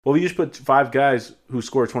Well, you just put five guys who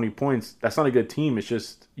score 20 points. That's not a good team. It's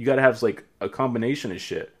just you got to have like a combination of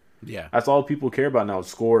shit. Yeah. That's all people care about now is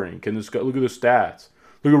scoring. Can this guy look at the stats?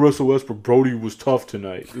 Look at Russell Westbrook. Brody was tough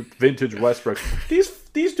tonight. Vintage Westbrook.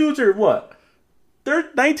 These dudes are what? They're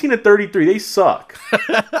 19 and 33. They suck.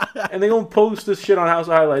 And they gonna post this shit on House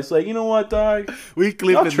of Highlights. Like, you know what, dog? We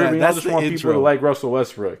clipping that. I That's just the want intro. people to like Russell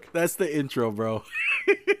Westbrook. That's the intro, bro.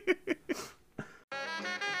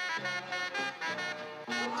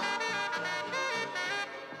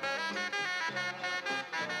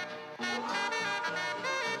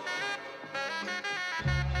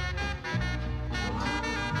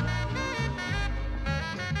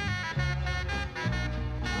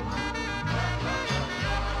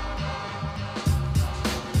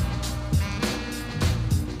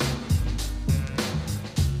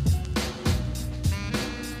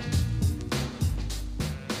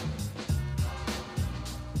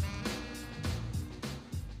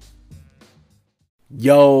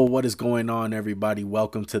 Yo, what is going on, everybody?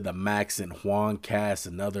 Welcome to the Max and Juan cast,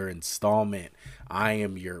 another installment. I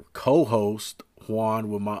am your co-host, Juan,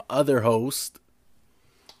 with my other host.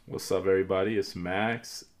 What's up, everybody? It's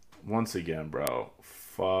Max. Once again, bro.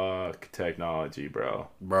 Fuck technology, bro.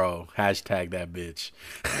 Bro, hashtag that bitch.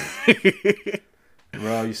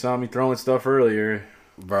 Bro, you saw me throwing stuff earlier.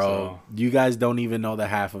 Bro, you guys don't even know the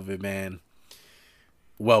half of it, man.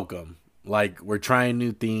 Welcome. Like, we're trying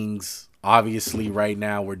new things. Obviously, right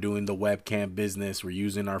now, we're doing the webcam business. We're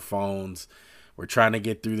using our phones. We're trying to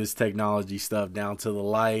get through this technology stuff down to the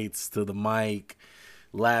lights, to the mic,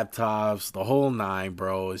 laptops, the whole nine,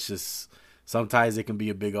 bro. It's just, sometimes it can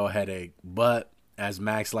be a big old headache. But, as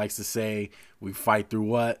Max likes to say, we fight through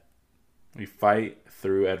what? We fight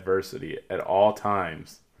through adversity at all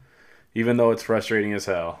times. Even though it's frustrating as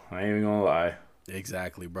hell. I ain't even gonna lie.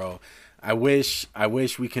 Exactly, bro. I wish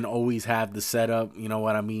we can always have the setup, you know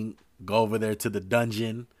what I mean? Go over there to the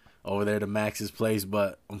dungeon, over there to Max's place.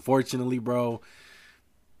 But unfortunately, bro,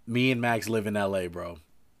 me and Max live in LA, bro.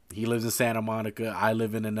 He lives in Santa Monica. I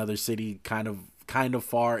live in another city, kind of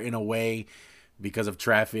far in a way because of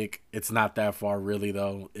traffic. It's not that far really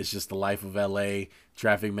though. It's just the life of LA.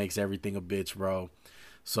 Traffic makes everything a bitch, bro.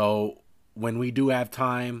 So when we do have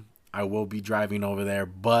time, I will be driving over there.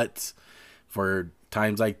 But for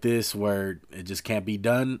times like this where it just can't be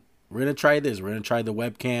done, we're going to try this. We're going to try the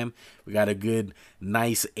webcam. We got a good,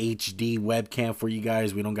 nice HD webcam for you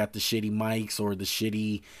guys. We don't got the shitty mics or the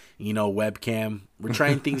shitty, webcam. We're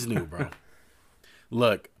trying things new, bro.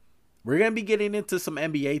 Look, we're going to be getting into some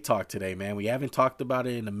NBA talk today, man. We haven't talked about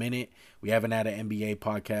it in a minute. We haven't had an NBA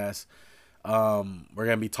podcast. We're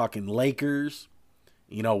going to be talking Lakers,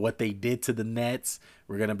 what they did to the Nets.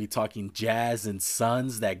 We're going to be talking Jazz and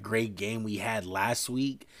Suns, that great game we had last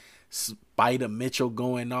week. Spider Mitchell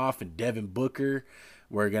going off and Devin Booker.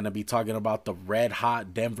 We're going to be talking about the red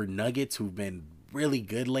hot Denver Nuggets who've been really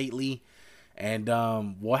good lately. And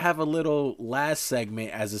we'll have a little last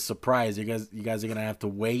segment as a surprise. You guys are going to have to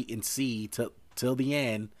wait and see till the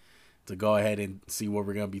end to go ahead and see what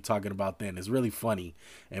we're going to be talking about then. It's really funny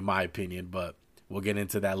in my opinion, but we'll get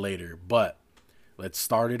into that later. But let's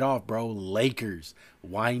start it off, bro. Lakers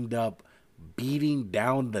wind up beating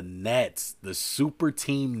down the Nets, the super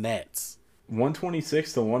team Nets.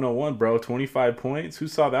 126 to 101, bro. 25 points. Who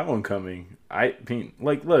saw that one coming? I mean,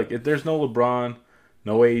 look, if there's no LeBron,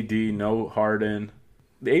 no AD, no Harden,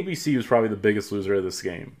 the ABC was probably the biggest loser of this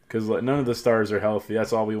game because none of the stars are healthy.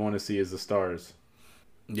 That's all we want to see is the stars.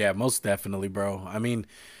 Yeah, most definitely, bro. I mean,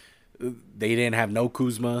 they didn't have no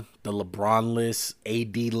Kuzma, the LeBron-less,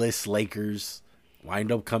 AD-less Lakers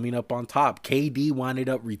wind up coming up on top. KD winded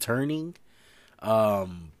up returning.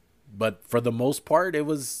 But for the most part, it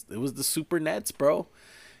was the Super Nets, bro.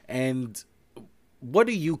 And what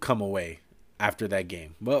do you come away after that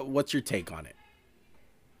game? What's your take on it?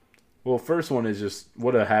 Well, first one is just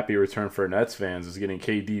what a happy return for Nets fans is getting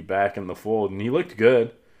KD back in the fold. And he looked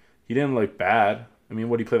good. He didn't look bad. I mean,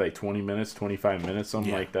 what did he play, like 20 minutes, 25 minutes,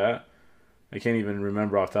 something like that? I can't even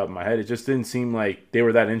remember off the top of my head. It just didn't seem like they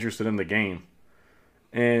were that interested in the game.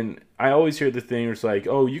 And I always hear the thing where it's like,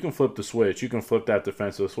 oh, you can flip the switch. You can flip that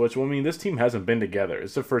defensive switch. Well, I mean, this team hasn't been together.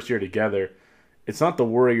 It's the first year together. It's not the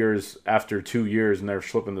Warriors after 2 years and they're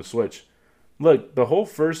flipping the switch. Look, the whole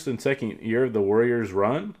first and second year of the Warriors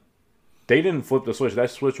run, they didn't flip the switch.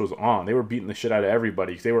 That switch was on. They were beating the shit out of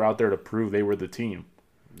everybody because they were out there to prove they were the team.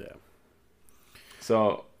 Yeah.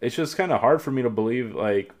 So it's just kind of hard for me to believe,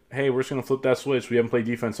 like, hey, we're just going to flip that switch. We haven't played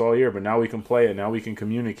defense all year, but now we can play it. Now we can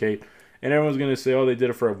communicate. And everyone's going to say, oh, they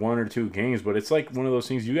did it for 1 or 2 games. But it's like one of those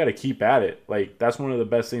things you got to keep at it. Like, that's one of the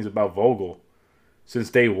best things about Vogel. since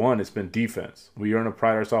day one, it's been defense. We are going to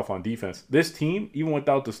pride ourselves on defense. This team, even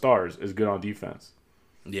without the stars, is good on defense.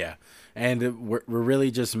 Yeah, and we're really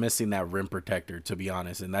just missing that rim protector, to be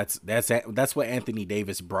honest, and that's what Anthony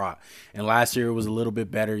Davis brought. And last year it was a little bit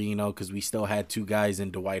better, because we still had two guys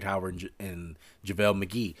in Dwight Howard and JaVale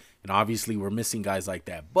McGee, and obviously we're missing guys like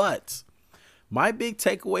that. But my big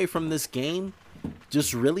takeaway from this game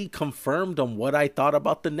just really confirmed on what I thought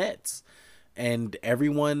about the Nets. And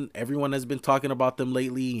everyone has been talking about them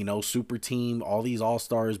lately, super team, all these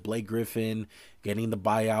all-stars, Blake Griffin, getting the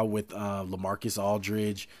buyout with LaMarcus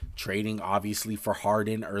Aldridge, trading obviously for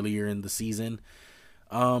Harden earlier in the season.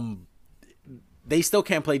 They still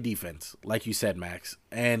can't play defense, like you said, Max.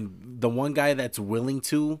 And the one guy that's willing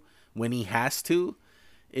to when he has to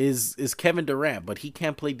is Kevin Durant, but he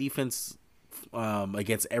can't play defense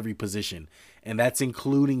against every position, and that's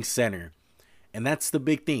including center. And that's the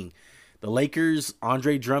big thing. The Lakers,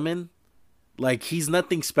 Andre Drummond, he's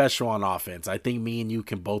nothing special on offense. I think me and you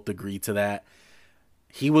can both agree to that.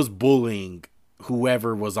 He was bullying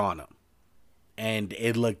whoever was on him. And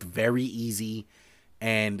it looked very easy.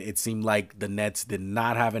 And it seemed like the Nets did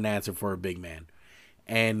not have an answer for a big man.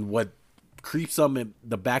 And what creeps up in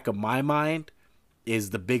the back of my mind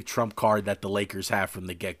is the big trump card that the Lakers have from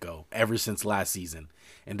the get-go, ever since last season.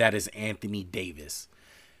 And that is Anthony Davis.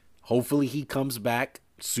 Hopefully he comes back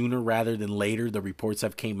sooner rather than later. The reports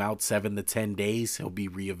have came out 7 to 10 days. He'll be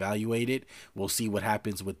reevaluated. We'll see what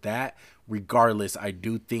happens with that. Regardless, I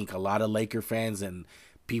do think a lot of Laker fans and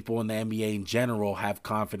people in the NBA in general have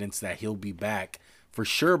confidence that he'll be back for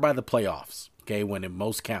sure by the playoffs, okay, when it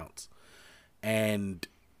most counts. And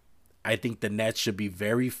I think the Nets should be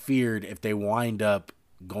very feared if they wind up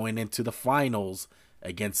going into the finals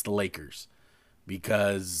against the Lakers.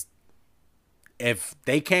 Because if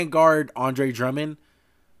they can't guard Andre Drummond,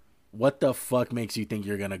 what the fuck makes you think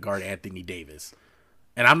you're going to guard Anthony Davis?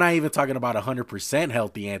 And I'm not even talking about 100%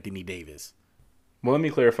 healthy Anthony Davis. Well, let me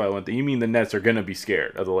clarify one thing. You mean the Nets are going to be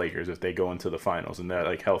scared of the Lakers if they go into the finals and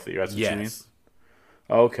they're healthy? That's what you mean?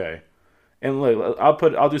 Okay. And look,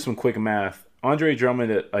 I'll do some quick math. Andre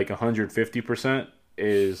Drummond at 150%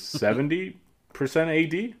 is 70%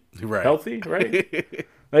 AD? Right. Healthy, right?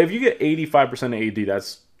 If you get 85% AD,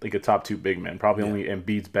 that's a top 2 big man. Probably only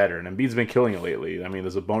Embiid's better. And Embiid's been killing it lately. I mean,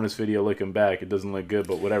 there's a bonus video looking back. It doesn't look good,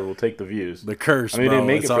 but whatever. We'll take the views. The curse, we didn't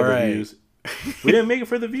make it for the views. We didn't make it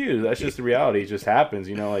for the views. That's just the reality. It just happens.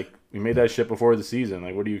 We made that shit before the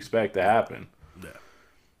season. What do you expect to happen? Yeah.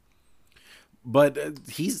 But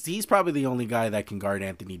he's probably the only guy that can guard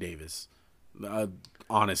Anthony Davis,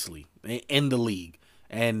 honestly, in the league.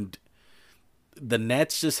 And the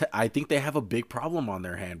Nets I think they have a big problem on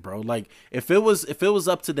their hand, bro. If it was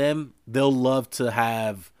up to them, they'll love to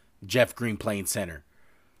have Jeff Green playing center.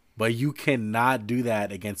 But you cannot do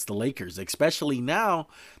that against the Lakers, especially now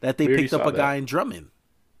that they picked up a guy in Drummond.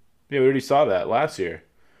 Yeah, we already saw that last year.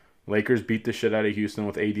 Lakers beat the shit out of Houston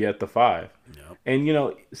with AD at the 5. Yep.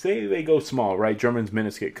 And, say they go small, right? Drummond's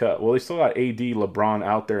minutes get cut. Well, they still got AD, LeBron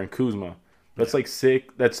out there, and Kuzma. That's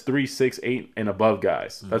 6. That's 3, 6, 8, and above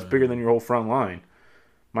guys. That's bigger than your whole front line,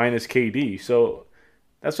 minus KD. So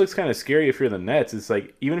that's what's kind of scary if you're the Nets. It's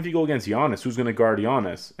even if you go against Giannis, who's going to guard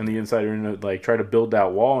Giannis? And the inside are going to try to build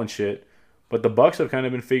that wall and shit. But the Bucks have kind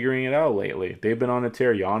of been figuring it out lately. They've been on a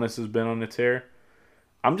tear. Giannis has been on a tear.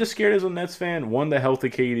 I'm just scared as a Nets fan. One, the health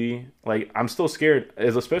of KD. I'm still scared,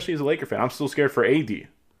 especially as a Laker fan. I'm still scared for AD.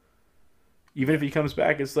 Even if he comes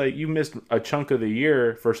back, it's you missed a chunk of the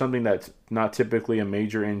year for something that's not typically a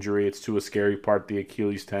major injury. It's to a scary part, the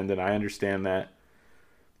Achilles tendon. I understand that.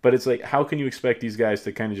 But it's how can you expect these guys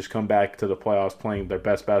to kind of just come back to the playoffs playing their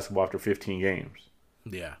best basketball after 15 games?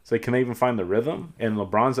 Yeah. It's can they even find the rhythm? And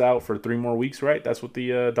LeBron's out for 3 more weeks, right? That's what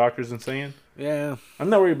the doctors been saying. Yeah. I'm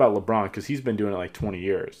not worried about LeBron because he's been doing it 20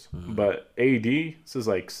 years. Mm-hmm. But AD, this is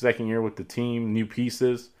second year with the team, new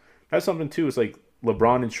pieces. That's something too. It's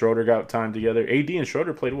LeBron and Schroeder got time together. AD and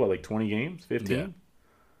Schroeder played 20 games, 15. Yeah.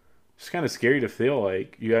 It's kind of scary to feel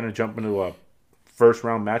you got to jump into a first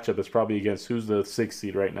round matchup that's probably against who's the 6th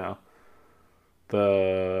seed right now.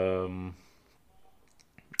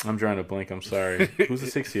 I'm drawing a blank. I'm sorry. Who's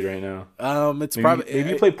the 6th seed right now? It's probably if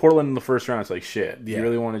you play Portland in the first round, it's shit. Yeah. You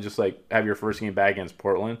really want to just have your first game back against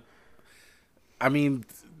Portland? I mean,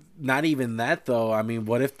 not even that though. I mean,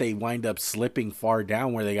 what if they wind up slipping far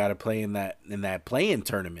down where they got to play in that play-in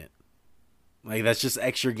tournament? That's just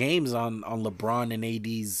extra games on LeBron and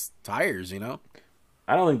AD's tires,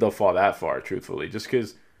 I don't think they'll fall that far, truthfully, just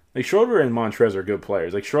because Schroeder and Montrez are good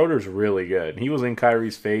players. Schroeder's really good. He was in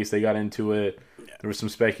Kyrie's face. They got into it. Yeah. There was some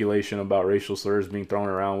speculation about racial slurs being thrown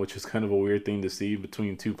around, which is kind of a weird thing to see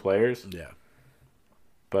between two players. Yeah.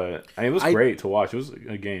 But I mean, it was I great to watch. It was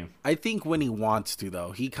a game. I think when he wants to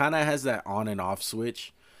though, he kind of has that on and off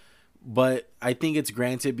switch. But I think it's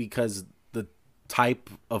granted because the type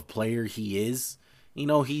of player he is. You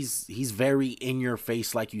know, he's very in your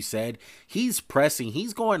face, like you said. He's pressing.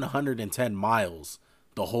 He's going 110 miles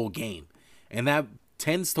the whole game, and that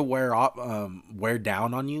tends to wear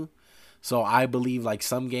down on you. So I believe like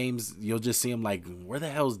some games you'll just see him like, where the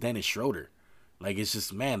hell is Dennis Schroeder? Like it's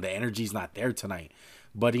just, man, the energy's not there tonight.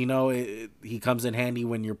 But you know, he comes in handy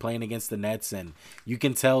when you're playing against the Nets, and you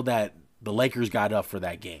can tell that the Lakers got up for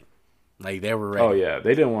that game. Like they were ready. Oh yeah,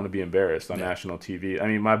 they didn't want to be embarrassed on national TV. I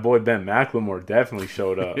mean, my boy Ben McLemore definitely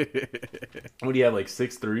showed up. What do you have, like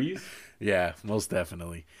 6 threes? Yeah, most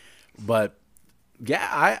definitely. But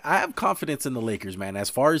yeah, I have confidence in the Lakers, man.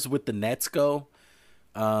 As far as with the Nets go,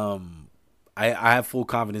 I have full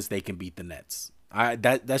confidence they can beat the Nets.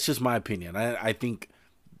 That's just my opinion. I think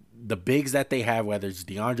the bigs that they have, whether it's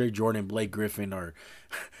DeAndre Jordan, Blake Griffin, or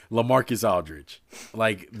LaMarcus Aldridge,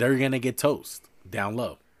 like they're gonna get toast down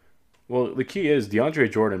low. Well, the key is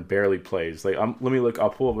DeAndre Jordan barely plays. Like, let me look. I'll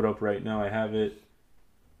pull it up right now. I have it.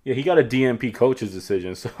 Yeah, he got a DMP coach's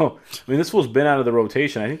decision. So, I mean, this fool's been out of the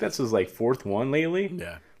rotation. I think that's his, like, 4th one lately.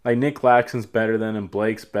 Yeah. Like, Nick Claxton's better than him.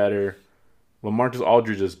 Blake's better. LaMarcus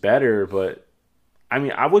Aldridge is better. But, I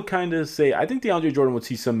mean, I would kind of say, I think DeAndre Jordan would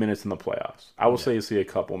see some minutes in the playoffs. I will say he'll see a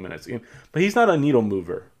couple minutes. But he's not a needle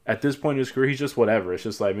mover. At this point in his career, he's just whatever. It's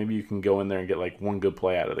just like maybe you can go in there and get, like, one good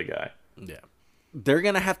play out of the guy. Yeah. They're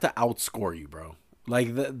gonna have to outscore you, bro.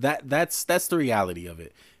 Like that's the reality of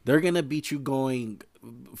it. They're gonna beat you going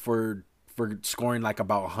for scoring like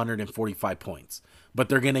about 145 points, but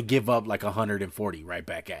they're gonna give up like 140 right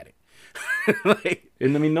back at it.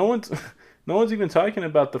 And I mean, no one's even talking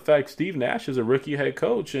about the fact Steve Nash is a rookie head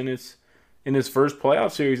coach, and it's in his first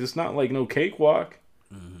playoff series. It's not like no cakewalk.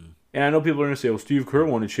 Mm-hmm. And I know people are gonna say, "Well, Steve Kerr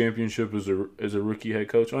won a championship as a rookie head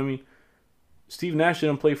coach." I mean, Steve Nash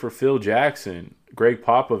didn't play for Phil Jackson, Greg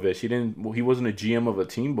Popovich. He wasn't a GM of a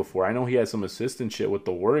team before. I know he had some assistant shit with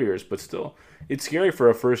the Warriors, but still, it's scary for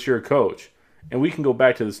a first-year coach. And we can go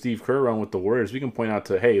back to the Steve Kerr run with the Warriors. We can point out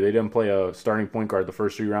hey, they didn't play a starting point guard the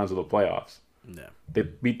first 3 rounds of the playoffs. Yeah. They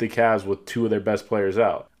beat the Cavs with 2 of their best players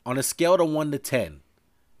out. On a scale to 1 to 10,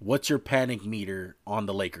 what's your panic meter on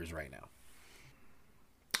the Lakers right now?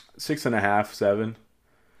 6.5, 7.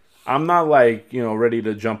 I'm not ready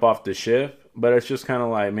to jump off the ship. But it's just kind of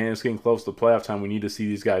like, man, it's getting close to playoff time. We need to see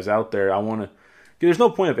these guys out there. There's no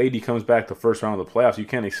point if AD comes back the first round of the playoffs. You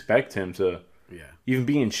can't expect him to even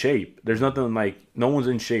be in shape. There's nothing like, no one's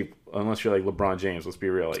in shape unless you're like LeBron James. Let's be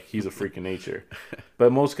real. Like, he's a freak of nature.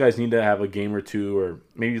 But most guys need to have a game or two or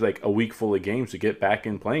maybe like a week full of games to get back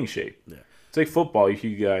in playing shape. Yeah. It's like football.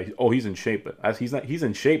 You guys, he's in shape. But he's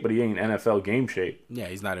in shape, but he ain't NFL game shape. Yeah,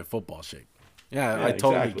 he's not in football shape. Yeah, I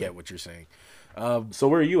totally get what you're saying. So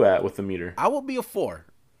where are you at with the meter? I will be a 4.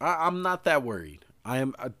 I'm not that worried.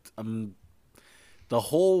 I'm the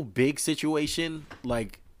whole big situation.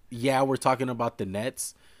 Like, yeah, we're talking about the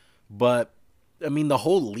Nets, but I mean the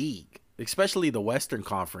whole league, especially the Western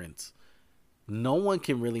Conference. No one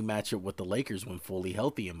can really match it with the Lakers when fully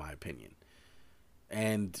healthy, in my opinion.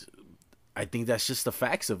 And I think that's just the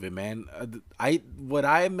facts of it, man. What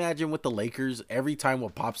I imagine with the Lakers every time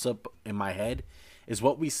what pops up in my head is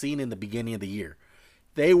what we've seen in the beginning of the year.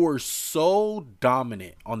 They were so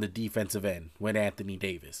dominant on the defensive end with Anthony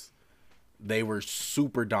Davis. They were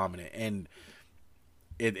super dominant, and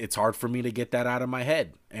it's hard for me to get that out of my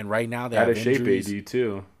head. And right now they have injuries. Out of shape, AD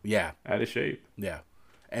too. Yeah. Out of shape. Yeah.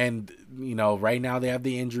 And, right now they have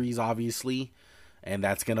the injuries, obviously, and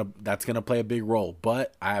that's gonna play a big role.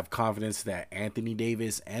 But I have confidence that Anthony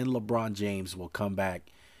Davis and LeBron James will come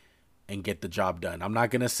back and get the job done. I'm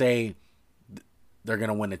not going to say they're going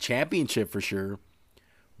to win a championship for sure,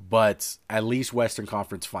 but at least Western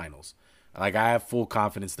Conference Finals. Like, I have full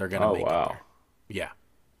confidence they're going to make it there. Yeah.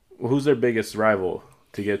 Well, who's their biggest rival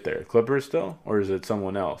to get there? Clippers still? Or is it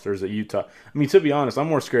someone else? Or is it Utah? I mean, to be honest, I'm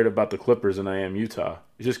more scared about the Clippers than I am Utah.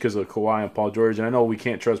 It's just because of Kawhi and Paul George. And I know we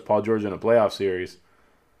can't trust Paul George in a playoff series,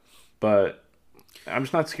 but I'm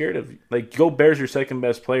just not scared of – like, Gobert's your second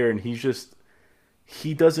best player, and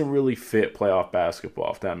he doesn't really fit playoff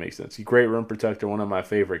basketball, if that makes sense. He's a great rim protector, one of my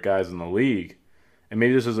favorite guys in the league. And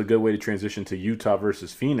maybe this is a good way to transition to Utah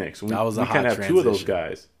versus Phoenix. That was a hot transition. We kind of have 2 of those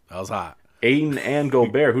guys. That was hot. Aiden and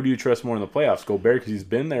Gobert. Who do you trust more in the playoffs? Gobert because he's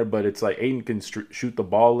been there, but it's like Aiden can shoot the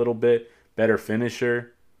ball a little bit, better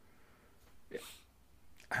finisher.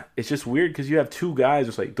 It's just weird because you have 2 guys.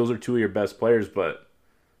 It's like those are 2 of your best players, but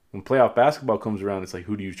when playoff basketball comes around, it's like,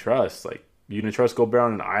 who do you trust? Like, you gonna trust Gobert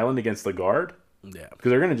on an island against the guard? Yeah, because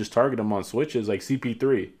they're gonna just target him on switches like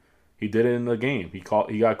CP3. He did it in the game. He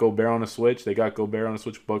got Gobert on a switch. They got Gobert on a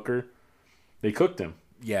switch. Booker. They cooked him.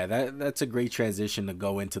 Yeah, that's a great transition to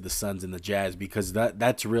go into the Suns and the Jazz, because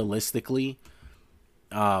that's realistically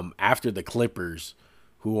after the Clippers,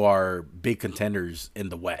 who are big contenders in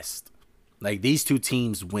the West. Like, these two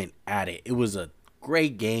teams went at it. It was a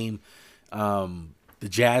great game. The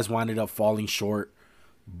Jazz winded up falling short,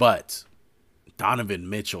 but Donovan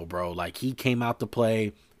Mitchell, bro, like, he came out to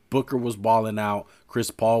play. Booker was balling out.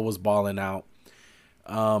 Chris Paul was balling out.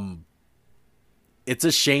 It's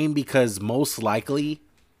a shame because most likely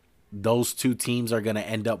those two teams are going to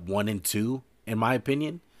end up 1-2, in my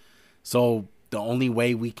opinion. So the only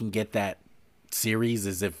way we can get that series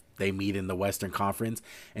is if they meet in the Western Conference,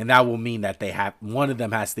 and that will mean that one of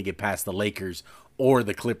them has to get past the Lakers or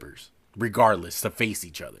the Clippers, regardless, to face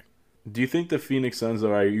each other. Do you think the Phoenix Suns,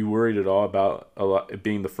 are you worried at all about it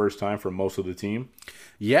being the first time for most of the team?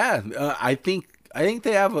 Yeah, I think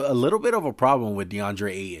they have a little bit of a problem with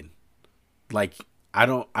DeAndre Ayton. Like, I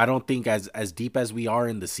don't think as deep as we are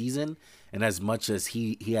in the season and as much as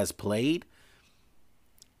he has played,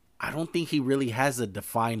 I don't think he really has a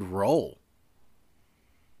defined role.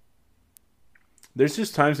 There's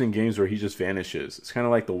just times in games where he just vanishes. It's kind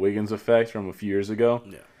of like the Wiggins effect from a few years ago.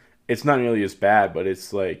 Yeah. It's not nearly as bad, but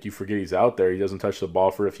it's like you forget he's out there. He doesn't touch the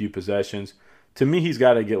ball for a few possessions. To me, he's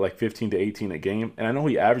got to get like 15 to 18 a game. And I know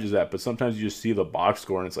he averages that, but sometimes you just see the box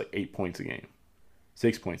score and it's like 8 points a game,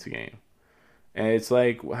 6 points a game. And it's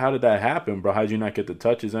like, how did that happen, bro? How did you not get the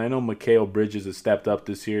touches? And I know Mikal Bridges has stepped up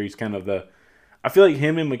this year. He's kind of I feel like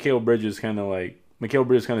him and Mikal Bridges Mikal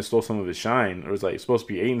Bridges kind of stole some of his shine. It was like supposed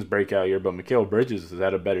to be Aiden's breakout year, but Mikal Bridges has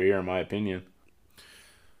had a better year in my opinion.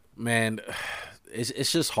 Man,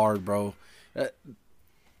 it's just hard, bro.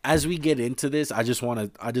 As we get into this, I just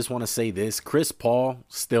want to say this: Chris Paul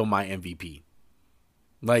still my MVP.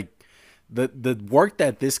 Like, the work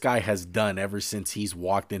that this guy has done ever since he's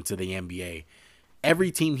walked into the NBA,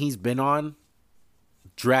 every team he's been on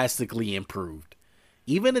drastically improved.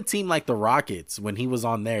 Even a team like the Rockets, when he was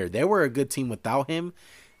on there, they were a good team without him,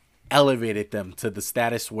 elevated them to the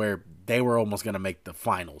status where they were almost going to make the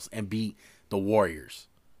finals and beat the Warriors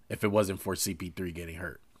if it wasn't for CP3 getting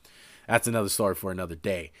hurt. That's another story for another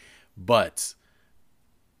day. But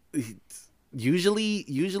usually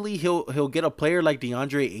he'll get a player like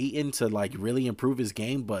DeAndre Ayton to like really improve his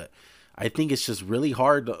game, but I think it's just really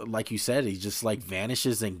hard. Like you said, he just like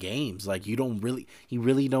vanishes in games. Like, he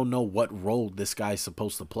really don't know what role this guy's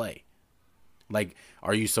supposed to play. Like,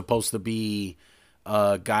 are you supposed to be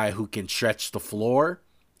a guy who can stretch the floor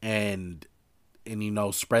and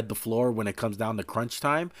spread the floor when it comes down to crunch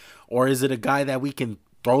time? Or is it a guy that we can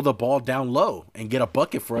throw the ball down low and get a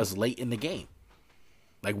bucket for us late in the game?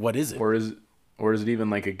 Like, what is it? Or is it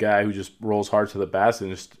even like a guy who just rolls hard to the basket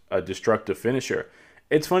and just a destructive finisher?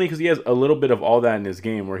 It's funny because he has a little bit of all that in his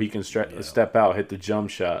game where he can step out, hit the jump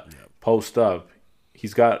shot, post up.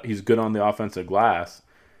 He's good on the offensive glass.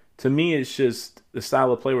 To me, it's just the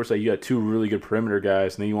style of play where it's like you got two really good perimeter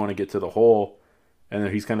guys, and then you want to get to the hole, and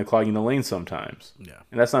then he's kind of clogging the lane sometimes. Yeah.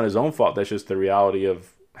 And that's not his own fault. That's just the reality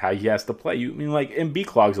of how he has to play. Embiid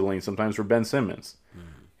clogs the lane sometimes for Ben Simmons.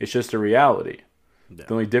 It's just a reality. Yeah.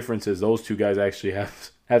 The only difference is those two guys actually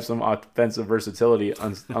have some offensive versatility,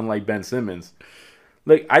 unlike Ben Simmons.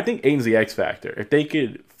 Like, I think Aiden's the X factor. If they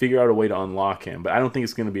could figure out a way to unlock him, but I don't think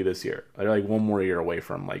it's going to be this year. They're like one more year away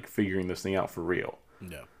from like figuring this thing out for real.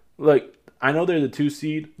 Yeah. Like, I know they're the 2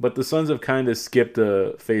 seed, but the Suns have kind of skipped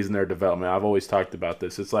a phase in their development. I've always talked about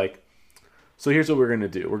this. It's like, so here's what we're going to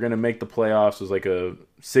do. We're going to make the playoffs as like a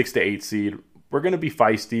 6 to 8 seed. We're going to be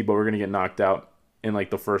feisty, but we're going to get knocked out in like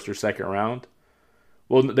the first or second round.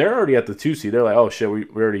 Well, they're already at the 2 seed. They're like, oh shit,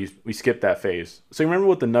 we skipped that phase. So you remember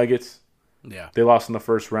with the Nuggets? Yeah. They lost in the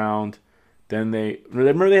first round. Then they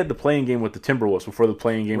had the playing game with the Timberwolves before the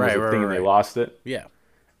playing game was a thing and they lost it. Yeah.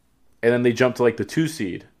 And then they jumped to like the 2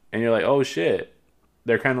 seed. And you're like, oh shit.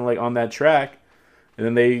 They're kind of like on that track. And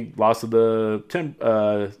then they lost to the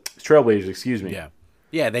Trailblazers, excuse me. Yeah.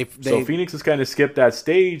 Yeah, so Phoenix has kind of skipped that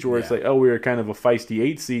stage where it's like, oh, we were kind of a feisty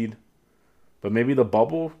 8 seed. But maybe the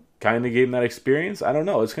bubble kind of gave them that experience. I don't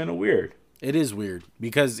know. It's kind of weird. It is weird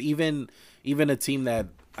because even a team that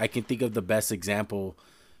I can think of the best example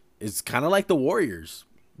is kind of like the Warriors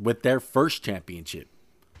with their first championship,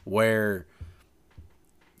 where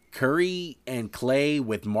Curry and Clay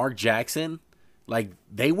with Mark Jackson, like,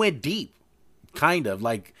 they went deep, kind of.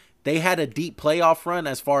 Like, they had a deep playoff run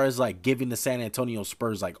as far as, like, giving the San Antonio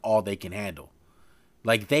Spurs, like, all they can handle.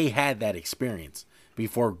 Like, they had that experience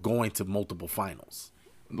before going to multiple finals.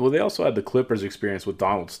 Well, they also had the Clippers experience with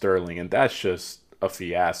Donald Sterling, and that's just a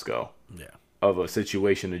fiasco. Yeah. of a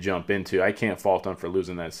situation to jump into. I can't fault them for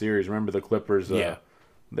losing that series. Remember the Clippers?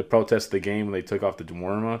 They protested the game when they took off the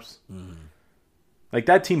warm-ups. Mm-hmm. Like,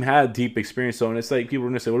 that team had deep experience, though, and it's like people are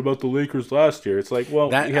going to say, what about the Lakers last year? It's like, well,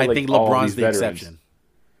 we had, I think LeBron's the exception.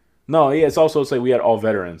 No, yeah, it's like we had all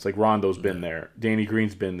veterans. Like, Rondo's been there. Danny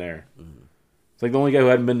Green's been there. Mm-hmm. It's like the only guy who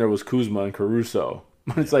hadn't been there was Kuzma and Caruso.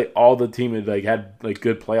 It's like all the team had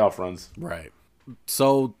good playoff runs. Right.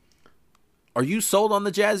 So, are you sold on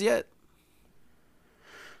the Jazz yet?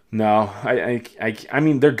 No, I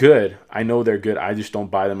mean, they're good. I know they're good. I just don't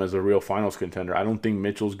buy them as a real finals contender. I don't think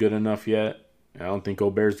Mitchell's good enough yet. I don't think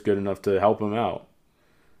Gobert's good enough to help him out.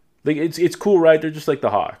 Like, it's cool, right? They're just like the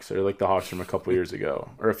Hawks. They're like the Hawks from a couple years ago,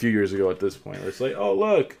 or a few years ago at this point. Where it's like, oh,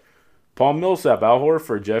 look, Paul Millsap, Al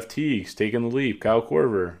Horford, Jeff Teague's taking the leap, Kyle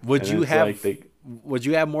Korver. Would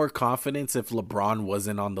you have more confidence if LeBron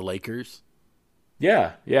wasn't on the Lakers?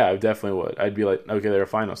 Yeah, I definitely would. I'd be like, okay, they're a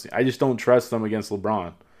finals team. I just don't trust them against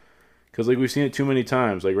LeBron. Because, like, we've seen it too many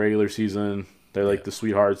times. Like, regular season, they're like the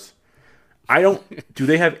sweethearts. Do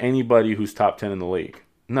they have anybody who's top 10 in the league?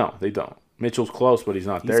 No, they don't. Mitchell's close, but he's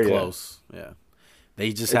not there yet. He's close, yeah.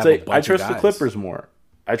 They just have a bunch of guys. I trust the Clippers more.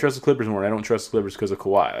 I don't trust the Clippers because of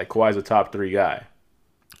Kawhi. Like, Kawhi's a top 3 guy.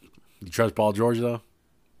 You trust Paul George, though?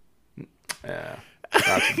 Yeah.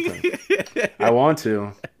 I want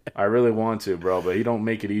to. I really want to, bro, but he don't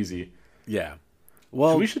make it easy. Yeah.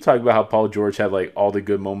 Well, we should talk about how Paul George had, like, all the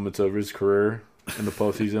good moments of his career in the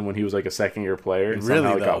postseason when he was like a second-year player, and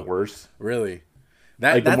somehow it got worse. Really,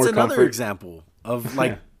 that's another example of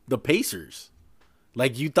like the Pacers.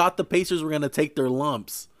 Like, you thought the Pacers were gonna take their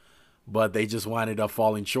lumps, but they just winded up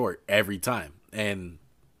falling short every time, and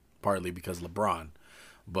partly because LeBron.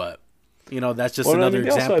 But that's just another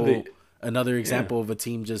example. Another example of a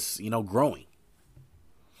team just growing.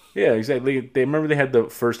 Yeah, exactly. They had the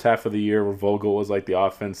first half of the year where Vogel was like the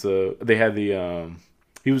offensive. They had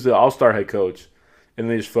he was the all-star head coach. And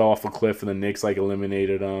they just fell off a cliff, and the Knicks like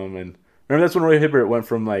eliminated them. And remember, that's when Roy Hibbert went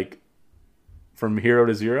from hero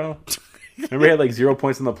to zero. Remember, he had like 0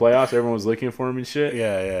 points in the playoffs. Everyone was looking for him and shit.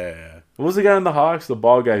 Yeah. What was the guy in the Hawks? The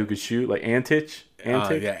ball guy who could shoot, like Antic.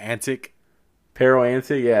 Pero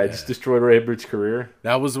Antic. Yeah, just destroyed Roy Hibbert's career.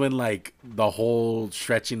 That was when like the whole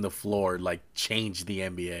stretching the floor like changed the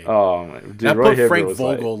NBA. Oh man, dude, that Roy put Hibbert Frank was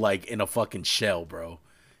Vogel like in a fucking shell, bro.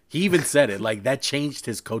 He even said it like that changed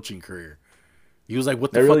his coaching career. He was like,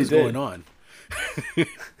 "What the fuck is going on?"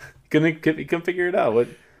 Couldn't figure it out. What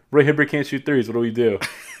Roy Hibbert can't shoot threes. What do we do?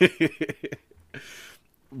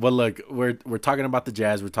 Well, look, we're talking about the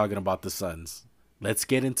Jazz. We're talking about the Suns. Let's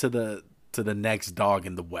get into the next dog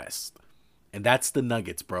in the West, and that's the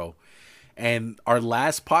Nuggets, bro. And our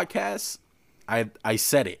last podcast, I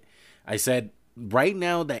said it. I said right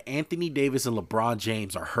now that Anthony Davis and LeBron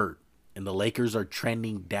James are hurt, and the Lakers are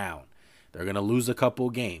trending down. They're gonna lose a couple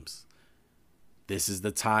of games. This is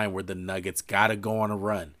the time where the Nuggets got to go on a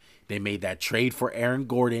run. They made that trade for Aaron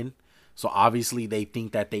Gordon. So obviously they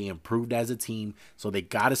think that they improved as a team. So they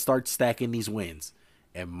got to start stacking these wins.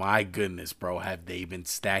 And my goodness, bro, have they been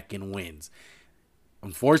stacking wins.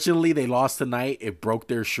 Unfortunately, they lost tonight. It broke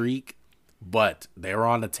their streak. But they're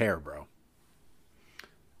on a tear, bro.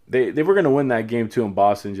 They were going to win that game too, and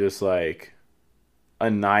Boston just like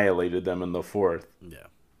annihilated them in the fourth. Yeah.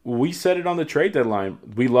 We said it on the trade deadline.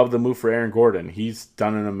 We love the move for Aaron Gordon. He's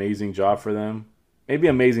done an amazing job for them. Maybe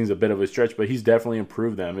amazing is a bit of a stretch, but he's definitely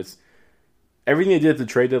improved them. It's everything they did at the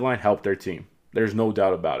trade deadline helped their team. There's no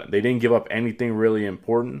doubt about it. They didn't give up anything really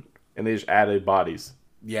important, and they just added bodies.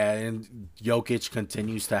 Yeah, and Jokic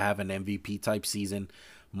continues to have an MVP type season.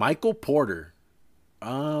 Michael Porter.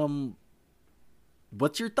 What's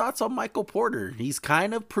your thoughts on Michael Porter? He's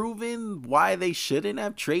kind of proven why they shouldn't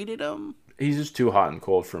have traded him. He's just too hot and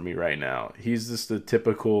cold for me right now. He's just the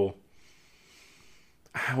typical,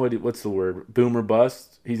 what's the word? Boomer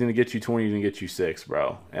bust. He's going to get you 20, he's going to get you 6,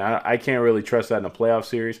 bro. And I can't really trust that in a playoff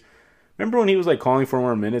series. Remember when he was like calling for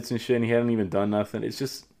more minutes and shit and he hadn't even done nothing? It's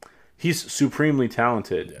just, he's supremely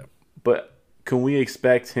talented. Yeah. But can we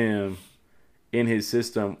expect him in his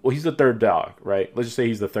system? Well, he's the third dog, right? Let's just say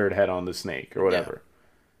he's the third head on the snake or whatever. Yeah.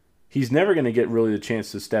 He's never going to get really the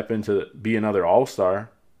chance to step into be another all-star.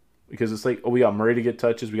 Because it's like, oh, we got Murray to get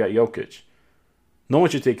touches, we got Jokic. No one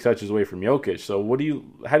should take touches away from Jokic. So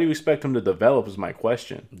how do you expect him to develop is my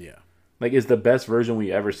question. Yeah. Like, is the best version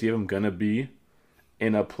we ever see of him going to be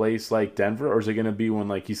in a place like Denver? Or is it going to be when,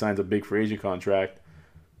 like, he signs a big free agent contract?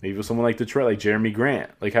 Maybe with someone like Detroit, like Jeremy Grant.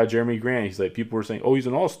 Like how Jeremy Grant, he's like, people were saying, oh, he's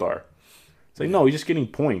an all-star. It's like, no, he's just getting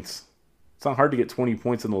points. It's not hard to get 20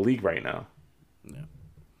 points in the league right now. Yeah.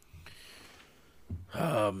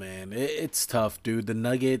 Oh, man. It's tough, dude. The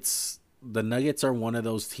Nuggets, the Nuggets are one of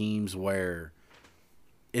those teams where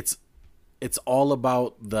it's all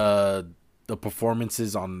about the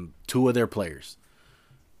performances on two of their players.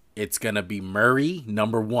 It's gonna be Murray,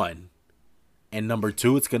 number one, and number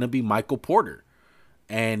two, it's gonna be Michael Porter.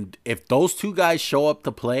 And if those two guys show up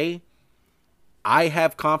to play, I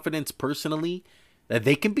have confidence personally that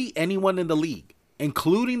they can beat anyone in the league,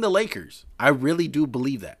 including the Lakers. I really do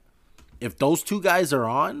believe that. If those two guys are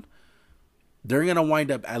on, they're going to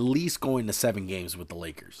wind up at least going to 7 games with the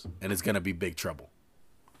Lakers, and it's going to be big trouble.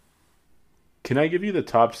 Can I give you the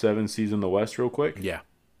top 7 seeds in the West real quick? Yeah.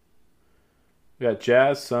 We got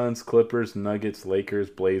Jazz, Suns, Clippers, Nuggets, Lakers,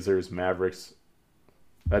 Blazers, Mavericks.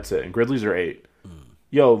 That's it. And Grizzlies are 8.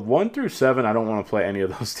 Yo, 1 through 7, I don't want to play any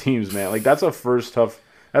of those teams, man. Like, that's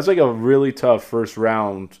that's like a really tough first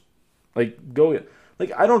round. Like,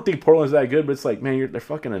 I don't think Portland's that good, but it's like, man, they're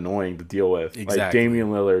fucking annoying to deal with. Exactly. Like, Damian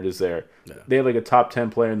Lillard is there. Yeah. They have like a top 10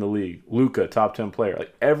 player in the league. Luka, top 10 player.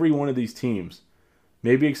 Like, every one of these teams,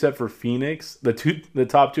 maybe except for Phoenix, the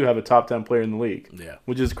top 2 have a top 10 player in the league. Yeah.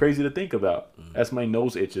 Which is crazy to think about. As my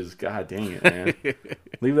nose itches. God dang it, man.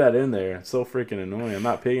 Leave that in there. It's so freaking annoying. I'm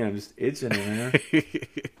not picking. I'm just itching, man.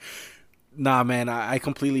 Nah, man, I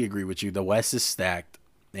completely agree with you. The West is stacked,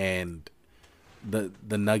 and the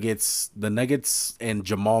Nuggets and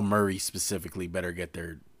Jamal Murray specifically better get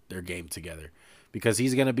their game together, because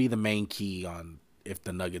he's gonna be the main key on if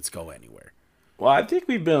the Nuggets go anywhere. Well, I think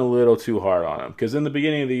we've been a little too hard on him, because in the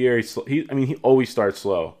beginning of the year, he always starts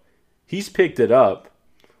slow. He's picked it up,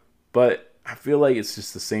 but I feel like it's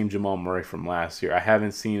just the same Jamal Murray from last year. I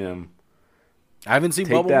haven't seen him. I haven't seen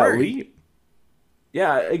take Bubble that Murray. Leap.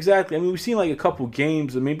 Yeah, exactly. I mean, we've seen like a couple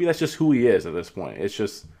games, and maybe that's just who he is at this point. It's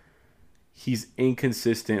just he's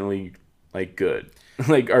inconsistently like good,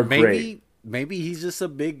 great. Maybe he's just a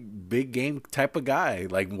big game type of guy.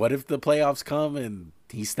 Like, what if the playoffs come and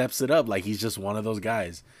he steps it up? Like, he's just one of those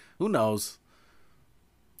guys. Who knows?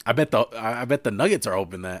 I bet the Nuggets are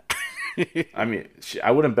hoping that. I mean,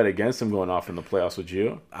 I wouldn't bet against him going off in the playoffs, would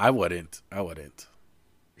you? I wouldn't.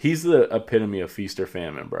 He's the epitome of feast or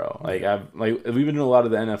famine, bro. Like, we've been doing a lot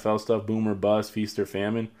of the NFL stuff, boom or bust, feast or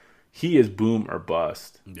famine. He is boom or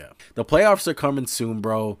bust. Yeah. The playoffs are coming soon,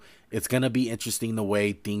 bro. It's going to be interesting the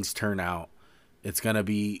way things turn out. It's going to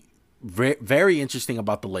be very interesting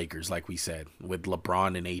about the Lakers, like we said, with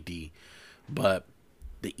LeBron and AD. But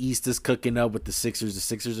the East is cooking up with the Sixers. The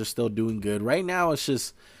Sixers are still doing good. Right now, it's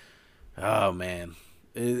just, oh, man.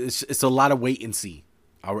 It's a lot of wait and see.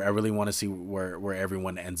 I really want to see where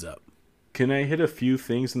everyone ends up. Can I hit a few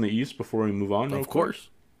things in the East before we move on? Of course.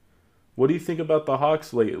 What do you think about the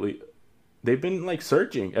Hawks lately? They've been like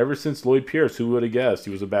surging ever since Lloyd Pierce. Who would have guessed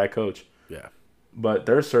he was a bad coach? Yeah. But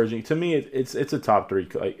they're surging. To me, it's a top 3.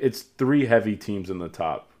 Like, it's 3 heavy teams in the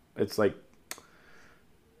top. It's like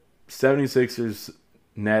 76ers,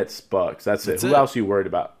 Nets, Bucks. That's it. Who else are you worried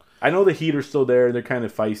about? I know the Heat are still there. They're kind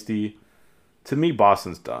of feisty. To me,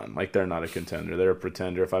 Boston's done. Like, they're not a contender. They're a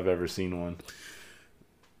pretender if I've ever seen one.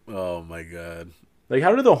 Oh, my God. Like,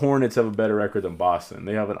 how do the Hornets have a better record than Boston?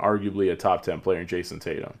 They have arguably a top 10 player in Jason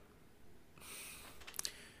Tatum.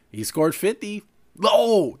 He scored 50.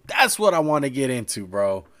 Oh, that's what I want to get into,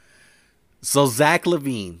 bro. So Zach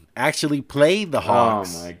LaVine actually played the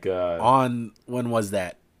Hawks. Oh, my God. On, when was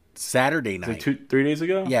that? Saturday night. 3 days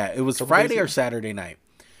ago? Yeah, it was Friday or Saturday night.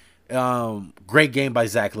 Great game by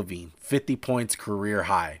Zach LaVine. 50 points, career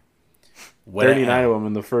high. 39 of them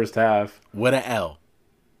in the first half. What a L.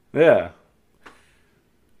 Yeah.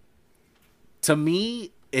 To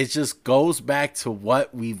me, it just goes back to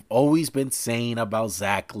what we've always been saying about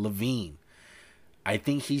Zach LaVine. I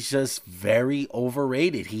think he's just very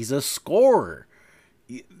overrated. He's a scorer.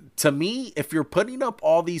 To me, if you're putting up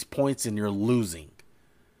all these points and you're losing,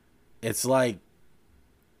 it's like,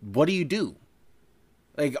 what do you do?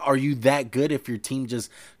 Like, are you that good if your team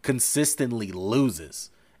just consistently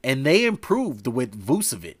loses? And they improved with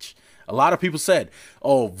Vucevic. A lot of people said,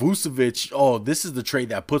 oh, Vucevic, this is the trade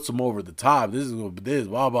that puts him over the top. This,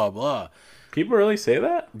 blah, blah, blah. People really say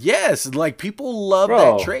that? Yes, like, people love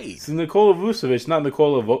that trade. It's Nikola Vucevic, not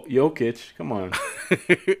Nikola Jokic. Come on.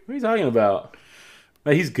 What are you talking about?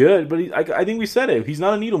 Like, he's good, but I think we said it. He's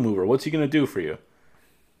not a needle mover. What's he going to do for you?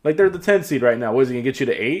 Like, they're the 10 seed right now. What, is he going to get you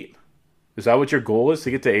to 8? Is that what your goal is,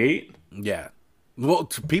 to get to 8? Yeah. Well,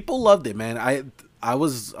 people loved it, man. I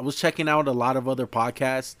was checking out a lot of other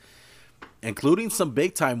podcasts, including some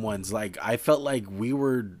big time ones. Like, I felt like we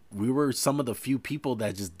were some of the few people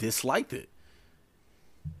that just disliked it.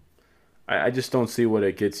 I just don't see what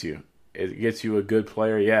it gets you. It gets you a good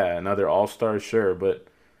player, yeah, another all-star, sure, but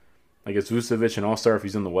like, is Vucevic an all-star if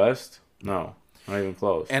he's in the West? No. Not even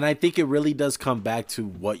close. And I think it really does come back to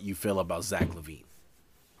what you feel about Zach LaVine.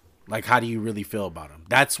 Like, how do you really feel about him?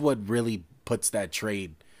 That's what really puts that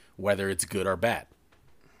trade, whether it's good or bad.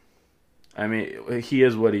 I mean, he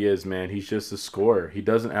is what he is, man. He's just a scorer. He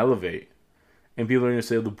doesn't elevate. And people are going to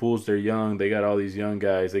say, the Bulls, they're young. They got all these young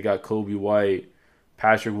guys. They got Kobe White,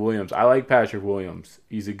 Patrick Williams. I like Patrick Williams.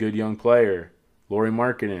 He's a good young player. Lauri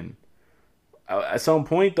Markkanen. At some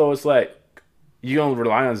point, though, it's like, you going to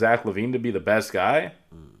rely on Zach LaVine to be the best guy?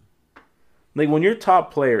 Like, when your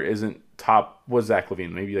top player isn't top, what's Zach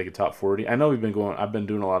LaVine? Maybe like a top 40? I know I've been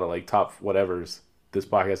doing a lot of like top whatevers this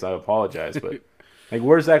podcast. I apologize, but like,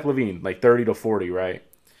 where's Zach LaVine? Like 30 to 40, right?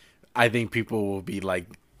 I think people will be like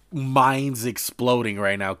minds exploding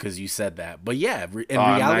right now because you said that. But yeah, in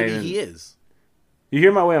reality, he is. You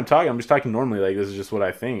hear my way I'm talking? I'm just talking normally. Like, this is just what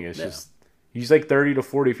I think. It's just, he's like 30 to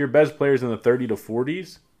 40. If your best player's in the 30 to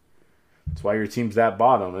 40s, that's why your team's that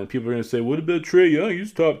bottom. And people are going to say, what about Trae Young?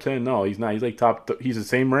 He's top 10. No, he's not. He's like he's the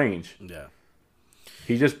same range. Yeah.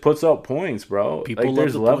 He just puts up points, bro. People like,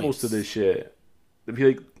 there's levels points to this shit.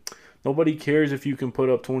 Like, nobody cares if you can put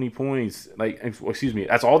up 20 points. Like, excuse me,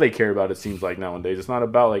 that's all they care about, it seems like, nowadays. It's not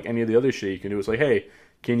about like any of the other shit you can do. It's like, hey,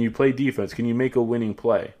 can you play defense? Can you make a winning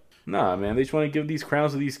play? Nah, man, they just want to give these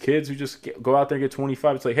crowns to these kids who just go out there and get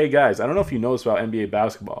 25. It's like, hey, guys, I don't know if you know this about NBA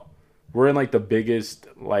basketball. We're in like the biggest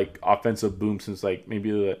like offensive boom since like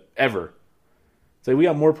maybe ever. It's like we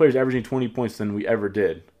got more players averaging 20 points than we ever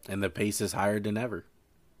did. And the pace is higher than ever.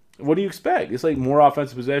 What do you expect? It's like more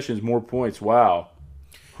offensive possessions, more points. Wow.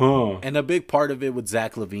 Huh. And a big part of it with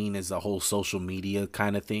Zach LaVine is the whole social media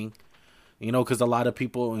kind of thing. You know, because a lot of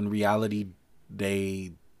people in reality,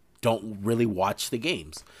 they don't really watch the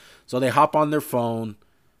games. So they hop on their phone.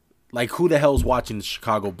 Like, who the hell's watching the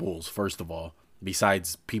Chicago Bulls, first of all,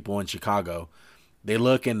 besides people in Chicago? They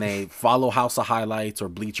look and they follow House of Highlights or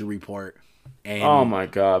Bleacher Report. And oh my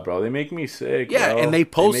God, bro. They make me sick, yeah, bro. And they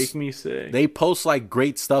make me sick. They post like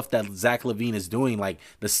great stuff that Zach LaVine is doing, like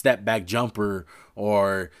the step back jumper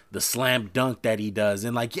or the slam dunk that he does.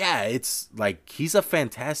 And like, yeah, it's like he's a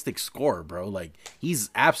fantastic scorer, bro. Like, he's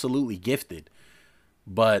absolutely gifted.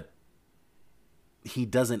 But he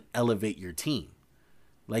doesn't elevate your team.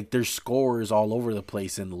 Like, there's scorers all over the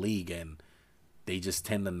place in the league, and they just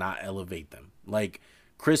tend to not elevate them. Like,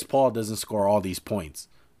 Chris Paul doesn't score all these points.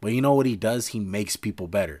 But you know what he does? He makes people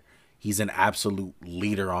better. He's an absolute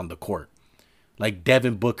leader on the court. Like,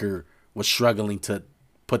 Devin Booker was struggling to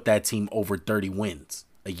put that team over 30 wins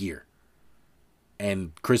a year.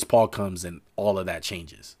 And Chris Paul comes and all of that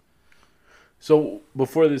changes. So,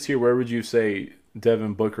 before this year, where would you say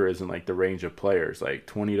Devin Booker is in, like, the range of players? Like,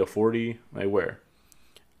 20 to 40? Like, where?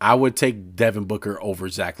 I would take Devin Booker over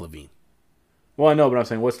Zach LaVine. Well, I know, but I'm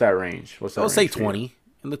saying, what's that range? I would say 20,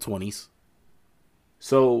 in the 20s.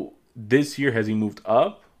 So this year, has he moved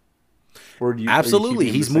up? Or do you, absolutely,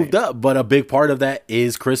 he's moved up, but a big part of that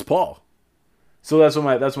is Chris Paul. So that's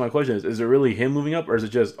what my question is. Is it really him moving up, or is it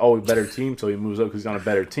just a better team, so he moves up because he's on a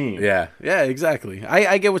better team? Yeah, exactly.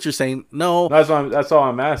 I get what you're saying. No, that's all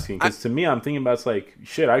I'm asking. Because to me, I'm thinking about, it's like,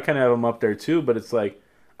 shit, I kind of have him up there too, but it's like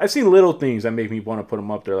I've seen little things that make me want to put him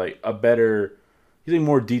up there, like a better. He's like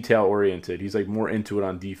more detail oriented. He's like more into it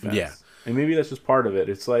on defense. Yeah, and maybe that's just part of it.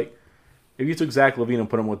 It's like, if you took Zach LaVine and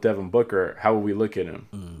put him with Devin Booker, how would we look at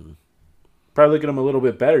him? Probably look at him a little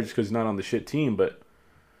bit better just because he's not on the shit team. But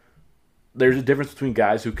there's a difference between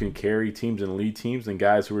guys who can carry teams and lead teams and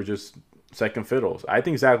guys who are just second fiddles. I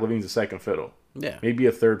think Zach LaVine's a second fiddle. Yeah, maybe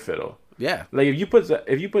a third fiddle. Yeah, like if you put Zach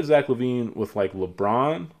LaVine with like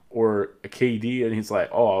LeBron or a KD, and he's like,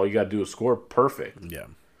 oh, all you got to do is score, perfect. Yeah.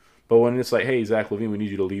 But when it's like, hey, Zach LaVine, we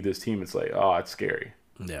need you to lead this team, it's like, oh, it's scary.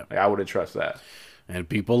 Yeah, like, I wouldn't trust that. And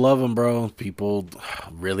people love him, bro. People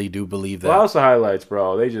really do believe that. Well, House of Highlights,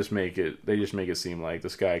 bro. They just make it seem like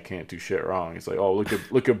this guy can't do shit wrong. It's like, oh,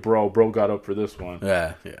 look at bro. Bro got up for this one.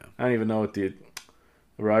 Yeah. I don't even know what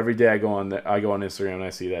bro. Every day I go on Instagram and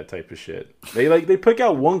I see that type of shit. They pick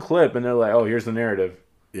out one clip and they're like, oh, here's the narrative.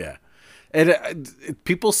 Yeah. And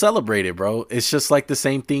people celebrate it, bro. It's just like the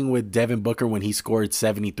same thing with Devin Booker when he scored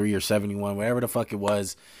 73 or 71, whatever the fuck it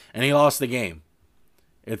was, and he lost the game.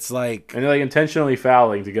 It's like, and they're like intentionally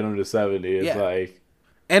fouling to get him to 70. It's like,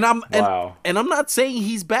 and wow. And I'm not saying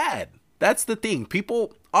he's bad. That's the thing.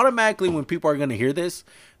 People automatically, when people are gonna hear this,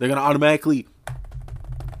 they're gonna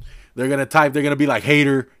type. They're gonna be like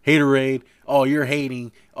haterade. Oh, you're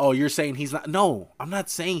hating. Oh, you're saying he's not. No, I'm not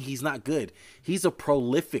saying he's not good. He's a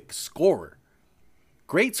prolific scorer,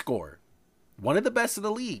 great scorer, one of the best in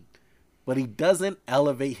the league. But he doesn't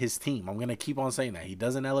elevate his team. I'm gonna keep on saying that he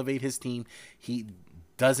doesn't elevate his team. He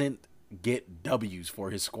doesn't get W's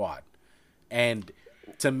for his squad. And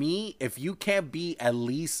To me, if you can't be at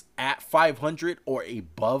least at 500 or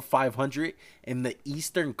above 500 in the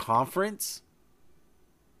Eastern Conference,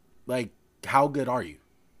 like, how good are you?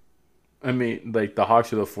 I mean, like the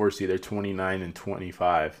Hawks are the 4 seed. They're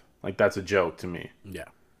 29-25. Like that's a joke to me. Yeah.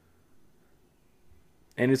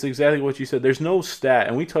 And it's exactly what you said. There's no stat,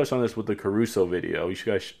 and we touched on this with the Caruso video. You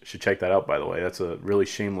guys should check that out, by the way. That's a really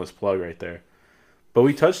shameless plug right there. But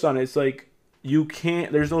we touched on it. It's like you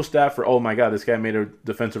can't. There's no stat for. Oh my God, this guy made a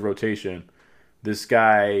defensive rotation. This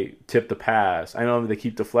guy tipped the pass. I know they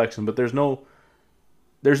keep deflection, but there's no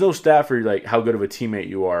stat for like how good of a teammate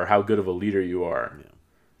you are, how good of a leader you are. Yeah.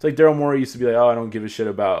 It's like Daryl Morey used to be like, oh, I don't give a shit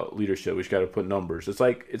about leadership. We just got to put numbers. It's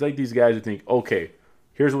like these guys who think, okay,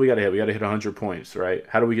 here's what we got to hit. We got to hit 100 points, right?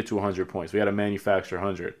 How do we get to 100 points? We got to manufacture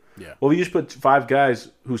 100. Yeah. Well, if you just put 5 guys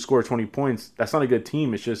who score 20 points, that's not a good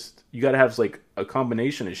team. It's just you got to have like a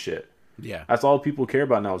combination of shit. Yeah. That's all people care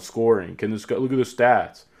about now is scoring. Can this guy, look at the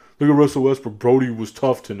stats. Look at Russell Westbrook. Brody was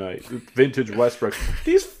tough tonight. Vintage Westbrook.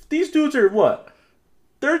 These dudes are what?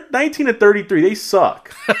 They're 19-33. They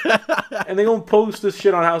suck. And they don't post this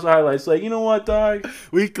shit on House of Highlights. Like, you know what, dog?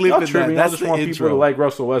 We clipping that. I just want people to like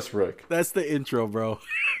Russell Westbrook. That's the intro, bro.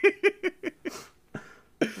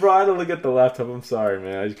 Bro, I had to look at the laptop. I'm sorry,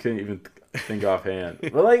 man. I just couldn't even think offhand.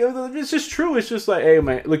 But, like, it's just true. It's just like, hey,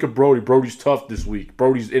 man, look at Brody. Brody's tough this week.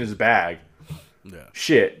 Brody's in his bag. Yeah.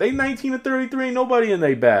 Shit. They 19-33. Ain't nobody in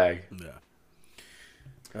their bag. Yeah.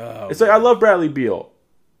 Oh, it's like, I love Bradley Beal.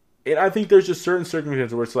 And I think there's just certain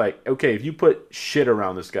circumstances where it's like, okay, if you put shit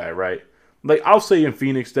around this guy, right? Like, I'll say in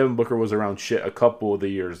Phoenix, Devin Booker was around shit a couple of the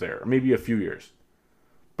years there. Or maybe a few years.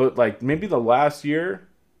 But, like, maybe the last year,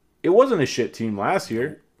 it wasn't a shit team last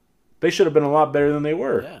year. They should have been a lot better than they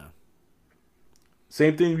were. Yeah.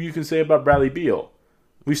 Same thing you can say about Bradley Beal.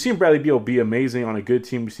 We've seen Bradley Beal be amazing on a good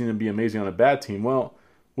team. We've seen him be amazing on a bad team. Well,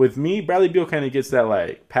 with me, Bradley Beal kind of gets that,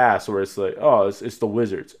 like, pass where it's like, oh, it's the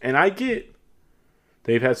Wizards. And I get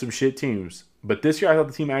they've had some shit teams. But this year, I thought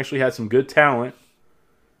the team actually had some good talent.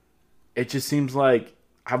 It just seems like,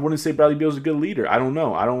 I wouldn't say Bradley Beal's a good leader. I don't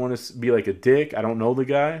know. I don't want to be like a dick. I don't know the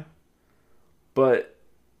guy. But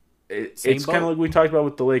it's kind of like we talked about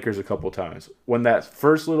with the Lakers a couple times. When that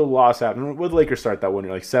first little loss happened, when did the Lakers start that one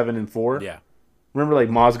year? Like 7-4? Yeah. Remember like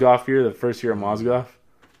Mozgov year, the first year of Mozgov?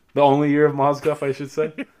 The only year of Mozgov, I should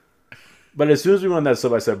say. But as soon as we won that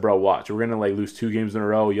sub, I said, bro, watch. We're going to like lose 2 games in a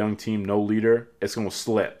row, young team, no leader. It's going to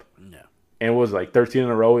slip. Yeah. And it was like 13 in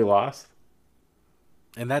a row we lost.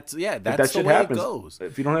 And that's that the shit way happens it goes.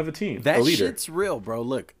 if you don't have a team, that a leader. Shit's real, bro.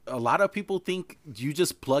 Look, a lot of people think you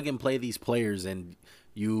just plug and play these players and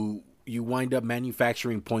you wind up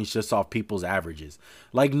manufacturing points just off people's averages.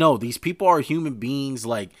 Like, no, these people are human beings.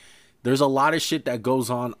 Like, there's a lot of shit that goes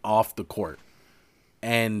on off the court.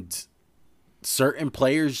 And certain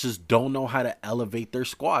players just don't know how to elevate their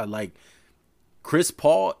squad. Like, Chris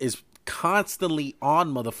Paul is constantly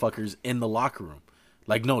on motherfuckers in the locker room.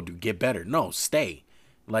 Like, no, dude, get better. No, stay.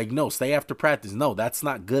 Like, no, stay after practice. No, that's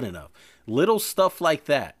not good enough. Little stuff like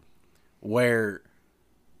that where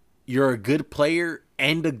you're a good player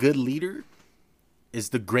and a good leader is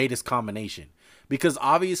the greatest combination. Because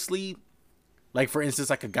obviously, like, for instance,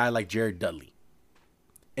 like a guy like Jared Dudley,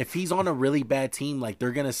 if he's on a really bad team, like,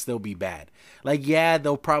 they're gonna still be bad. Like, yeah,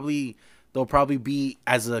 they'll probably be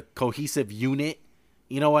as a cohesive unit.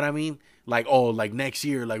 You know what I mean? Like, oh, like next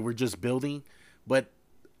year, like we're just building. But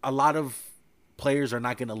a lot of players are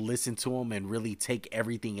not gonna listen to him and really take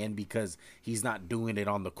everything in because he's not doing it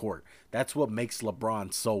on the court. That's what makes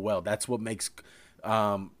LeBron so well. That's what makes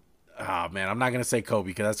I'm not gonna say Kobe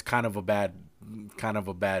because that's kind of a bad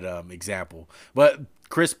example. But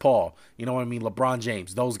Chris Paul, you know what I mean? LeBron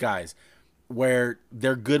James, those guys, where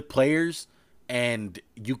they're good players and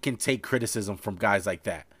you can take criticism from guys like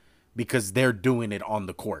that because they're doing it on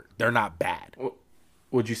the court. They're not bad.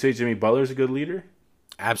 Would you say Jimmy Butler's a good leader?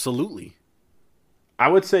 Absolutely. I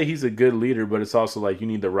would say he's a good leader, but it's also like you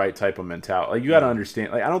need the right type of mentality. Like, you got to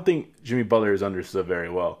understand. Like, I don't think Jimmy Butler is understood very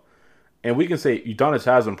well. And we can say Udonis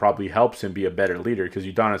Haslem probably helps him be a better leader because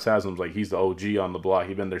Udonis Haslem's like, he's the OG on the block.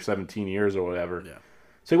 He's been there 17 years or whatever. Yeah.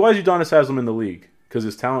 So why is Udonis Haslem in the league? Because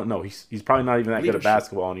his talent? No, he's probably not even that good at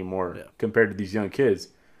basketball anymore compared to these young kids.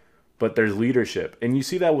 But there's leadership. And you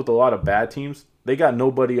see that with a lot of bad teams. They got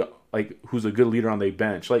nobody like who's a good leader on their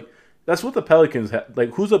bench. Like, that's what the Pelicans have.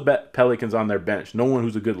 Like, who's the Pelicans on their bench? No one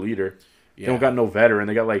who's a good leader. Yeah. They don't got no veteran.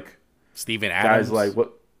 They got like Steven Adams. Guys like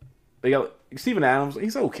what they got. Steven Adams,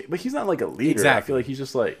 he's okay, but he's not like a leader. Exactly. I feel like he's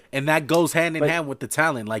just like, and that goes hand in hand with the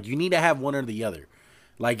talent. Like, you need to have one or the other.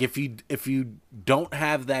 Like, if you don't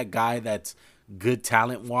have that guy that's good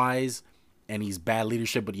talent wise and he's bad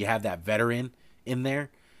leadership, but you have that veteran in there,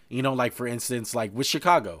 You know, like for instance, like with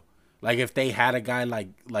Chicago, like if they had a guy like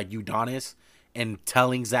Udonis and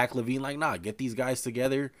telling Zach LaVine like, nah, get these guys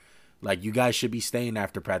together. Like, you guys should be staying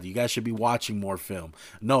after practice. You guys should be watching more film.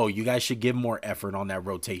 No, you guys should give more effort on that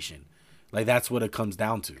rotation. Like, that's what it comes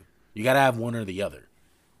down to. You got to have one or the other.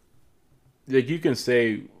 Like, you can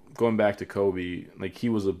say, going back to Kobe, like, he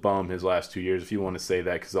was a bum his last 2 years, if you want to say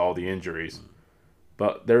that, because of all the injuries.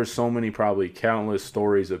 But there's so many, probably countless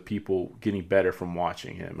stories of people getting better from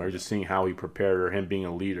watching him or just seeing how he prepared or him being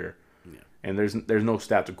a leader. Yeah. And there's no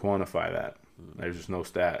stat to quantify that. There's just no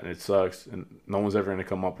stat, and it sucks, and no one's ever going to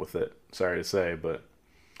come up with it. Sorry to say, but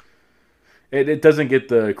it doesn't get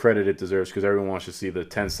the credit it deserves because everyone wants to see the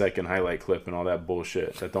 10-second highlight clip and all that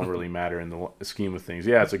bullshit that don't really matter in the scheme of things.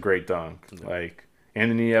 Yeah, it's a great dunk. Yeah. Like,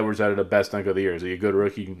 Anthony Edwards had the best dunk of the year. Is he a good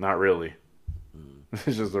rookie? Not really.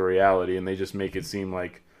 It's just the reality, and they just make it seem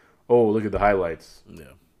like, oh, look at the highlights.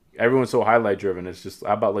 Yeah. Everyone's so highlight-driven. It's just,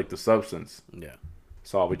 how about, like, the substance? Yeah.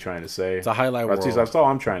 That's all we're trying to say. It's a highlight world. That's all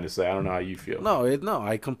I'm trying to say. I don't know how you feel. No,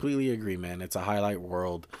 I completely agree, man. It's a highlight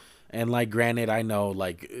world. And, like, granted, I know,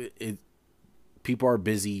 like, people are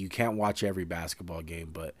busy. You can't watch every basketball game.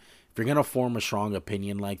 But if you're going to form a strong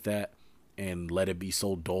opinion like that and let it be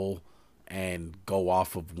so dull and go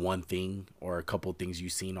off of one thing or a couple things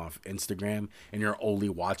you've seen off Instagram and you're only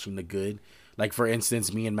watching the good. Like, for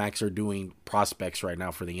instance, me and Max are doing prospects right now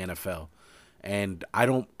for the NFL. And I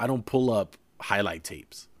don't pull up highlight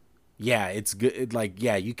tapes. Yeah, it's good.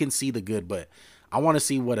 Yeah, you can see the good, but I want to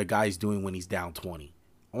see what a guy's doing when he's down 20.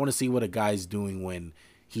 I want to see what a guy's doing when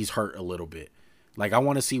he's hurt a little bit. Like, I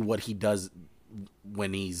want to see what he does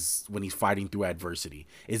when he's fighting through adversity.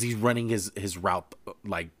 Is he running his route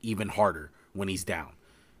like even harder when he's down?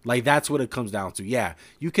 Like, that's what it comes down to. Yeah,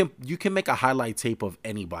 you can make a highlight tape of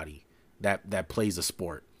anybody that plays a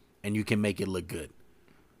sport and you can make it look good.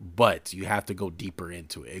 But you have to go deeper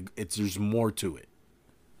into it. There's more to it.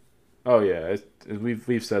 Oh yeah,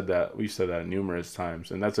 we've said that. We've said that numerous times,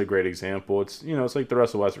 and that's a great example. It's it's like the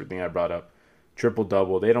Russell Westbrook thing I brought up, triple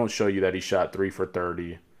double. They don't show you that he shot 3 for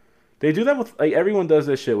 30. They do that with like everyone does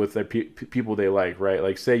this shit with their people they like, right?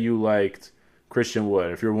 Like say you liked Christian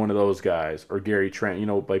Wood, if you're one of those guys, or Gary Trent.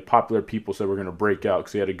 Like popular people said we're gonna break out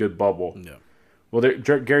because he had a good bubble. Yeah. Well,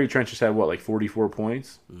 Gary Trent just had like 44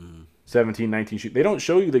 points. Mm-hmm. 17, 19 shoot. They don't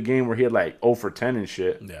show you the game where he had like 0 for 10 and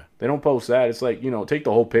shit. Yeah. They don't post that. It's like, take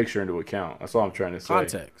the whole picture into account. That's all I'm trying to say.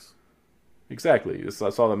 Context. Exactly.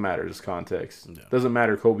 That's all that matters is context. Yeah. Doesn't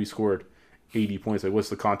matter Kobe scored 80 points. Like, what's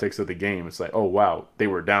the context of the game? It's like, oh, wow, they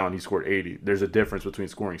were down. He scored 80. There's a difference between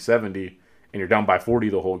scoring 70 and you're down by 40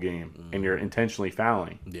 the whole game and you're intentionally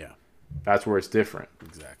fouling. Yeah. That's where it's different.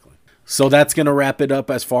 Exactly. So that's going to wrap it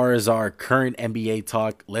up as far as our current NBA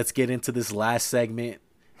talk. Let's get into this last segment.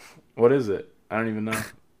 What is it? I don't even know.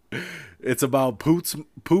 It's about Poops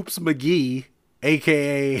McGee,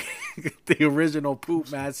 a.k.a. the original Poop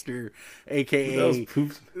Master, a.k.a.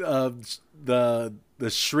 The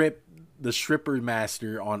Stripper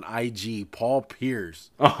Master on IG, Paul Pierce.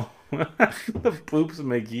 Oh, the Poops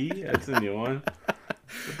McGee? That's a new one.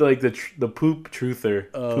 Like the Poop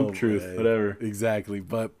Truther. Poop Truth, man. Whatever. Exactly.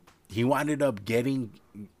 But he wound up getting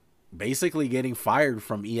fired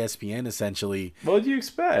from ESPN, essentially. What did you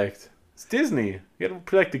expect? It's Disney. You gotta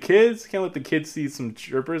protect the kids. Can't let the kids see some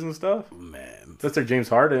strippers and stuff. Man, unless they're James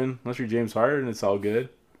Harden. Unless you're James Harden, it's all good.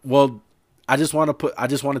 Well, I just want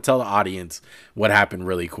to tell the audience what happened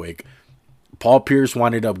really quick. Paul Pierce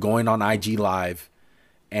wound up going on IG Live,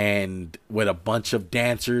 and with a bunch of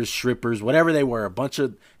dancers, strippers, whatever they were, a bunch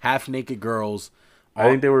of half-naked girls. I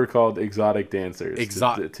think they were called exotic dancers.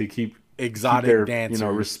 To keep their, dancers,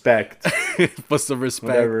 respect. For some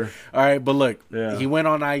respect. Whatever. All right, but look, He went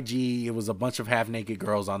on IG. It was a bunch of half naked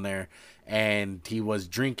girls on there, and he was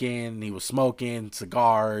drinking, he was smoking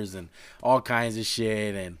cigars and all kinds of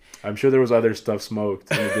shit. And I'm sure there was other stuff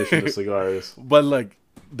smoked in addition to cigars. But look,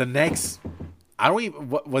 the next,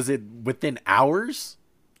 what was it within hours?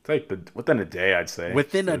 It's like within a day, I'd say.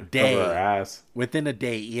 Within a day,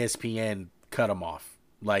 ESPN cut him off.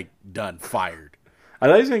 Like, done, fired. I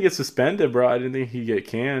thought he was going to get suspended, bro. I didn't think he'd get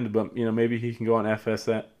canned, but, maybe he can go on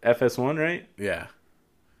FS1, right? Yeah.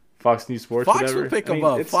 Fox News Sports, Fox whatever. will pick him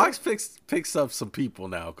up. Fox picks up some people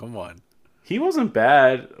now. Come on. He wasn't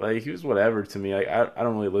bad. Like, he was whatever to me. I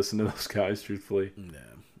don't really listen to those guys, truthfully. Yeah.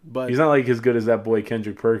 But he's not, like, as good as that boy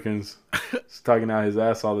Kendrick Perkins. He's talking out his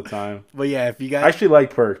ass all the time. But, yeah, if you guys... I actually like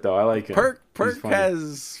Perk, though. I like him. Perk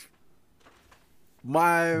has...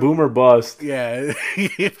 Boomer bust. Yeah.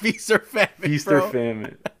 Feast or famine. Feast or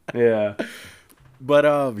famine. Yeah. But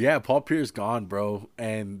Paul Pierce gone, bro.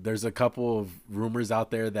 And there's a couple of rumors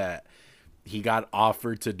out there that he got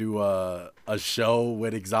offered to do a show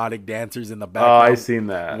with exotic dancers in the Oh, I background seen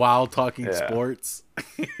that. while talking Yeah. sports.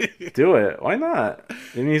 Do it. Why not?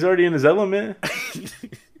 I mean, he's already in his element.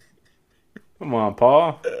 Come on,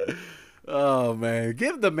 Paul. Oh man,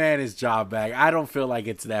 give the man his job back. I don't feel like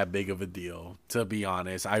it's that big of a deal, to be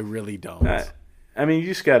honest. I really don't. I mean, you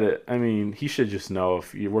just gotta. I mean, he should just know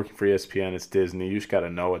if you're working for ESPN, it's Disney. You just gotta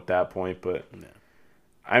know at that point. But Yeah.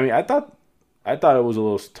 I mean, I thought it was a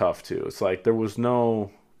little tough too. It's like there was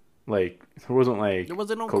no, like, there wasn't like There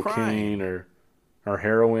wasn't no cocaine crime. or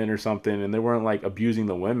heroin or something, and they weren't like abusing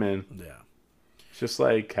the women. Yeah. It's just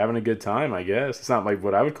like having a good time, I guess. It's not like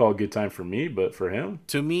what I would call a good time for me, but for him,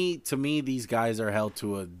 To me, these guys are held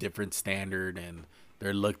to a different standard, and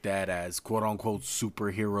they're looked at as quote unquote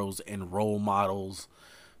superheroes and role models.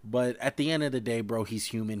 But at the end of the day, bro, he's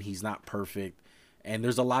human. He's not perfect, and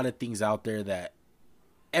there's a lot of things out there that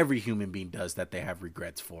every human being does that they have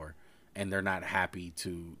regrets for, and they're not happy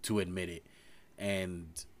to admit it. And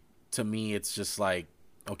to me, it's just like,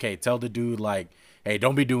 okay, tell the dude like, hey,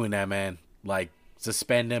 don't be doing that, man. Like,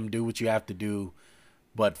 suspend him, do what you have to do,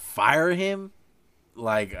 but fire him.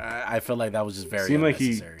 Like, I feel like that was just very seemed like he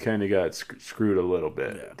unnecessary. kind of got screwed a little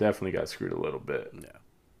bit. Yeah. Definitely got screwed a little bit. Yeah,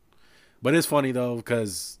 but it's funny though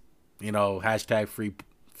because hashtag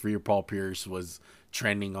free Paul Pierce was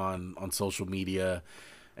trending on social media,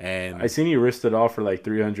 and I seen he risked it all for like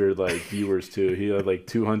 300 like viewers too. He had like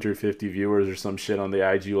 250 viewers or some shit on the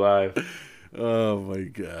IG live. oh my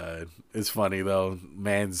god, it's funny though.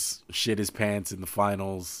 Man's shit his pants in the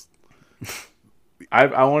finals.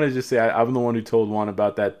 I want to just say I'm the one who told Juan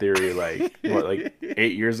about that theory like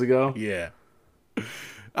 8 years ago. Yeah,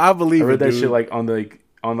 I believe I read it, that dude. shit like on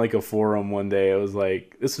like a forum one day. It was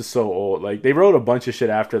like, this is so old. Like they wrote a bunch of shit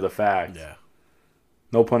after the fact. Yeah,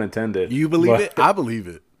 No pun intended. you believe But- it? I believe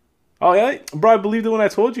it. Oh yeah, bro, I believed it when I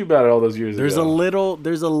told you about it all those years There's a ago.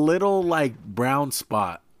 little like brown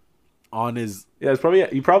spot on his. Yeah, it's probably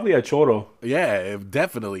you probably had choro. Yeah, it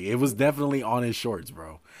was definitely on his shorts,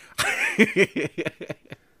 bro.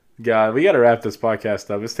 God, we got to wrap this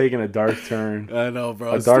podcast up. It's taking a dark turn. I know,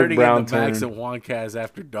 bro. A It's dark turning brown into Max turn. and Juancast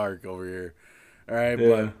after dark over here. All right, Yeah.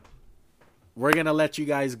 but we're gonna let you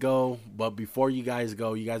guys go. But before you guys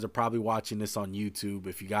go, you guys are probably watching this on YouTube.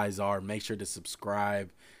 If you guys are, make sure to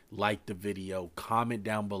subscribe, like the video, comment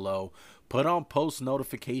down below, put on post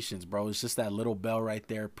notifications, bro. It's just that little bell right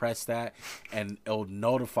there. Press that, and it'll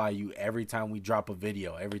notify you every time we drop a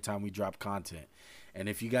video, every time we drop content. And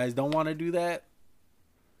if you guys don't want to do that,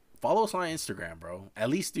 follow us on Instagram, bro. At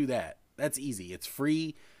least do that. That's easy. It's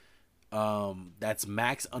free. That's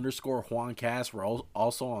Max_Juancast. We're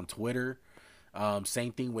also on Twitter.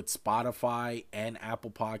 Same thing with Spotify and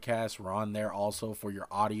Apple Podcasts. We're on there also for your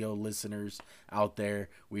audio listeners out there.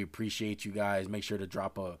 We appreciate you guys. Make sure to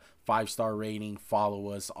drop a 5-star rating.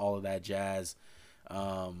 Follow us. All of that jazz.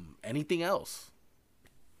 Anything else?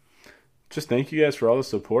 Just thank you guys for all the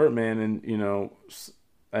support, man.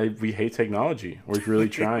 And we hate technology. We're really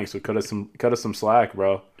trying. So cut us some slack,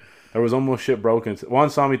 bro. There was almost shit broken. Juan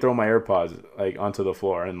saw me throw my AirPods like onto the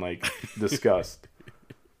floor and like disgust.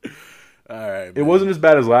 All right, It man. wasn't as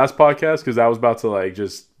bad as last podcast because I was about to like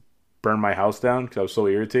just burn my house down because I was so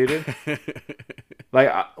irritated.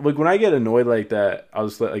 like when I get annoyed like that, I'll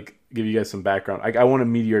just like give you guys some background. I want a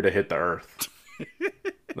meteor to hit the earth,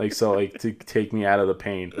 to take me out of the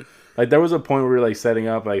pain. Like there was a point where we were like setting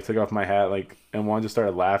up. I took off my hat, and Juan just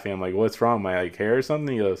started laughing. I'm like, "What's wrong? My hair or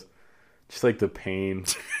something?" He goes, "Just like the pain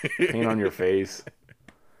on your face."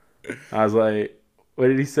 I was like, "What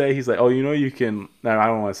did he say?" He's like, "Oh, you can." No, I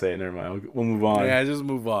don't want to say it. Never mind. We'll move on. Yeah, just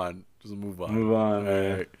move on. Move on,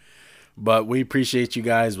 man. right. But we appreciate you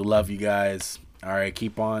guys. We love you guys. All right,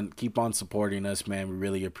 keep on supporting us, man. We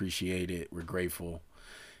really appreciate it. We're grateful.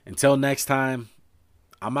 Until next time,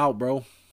 I'm out, bro.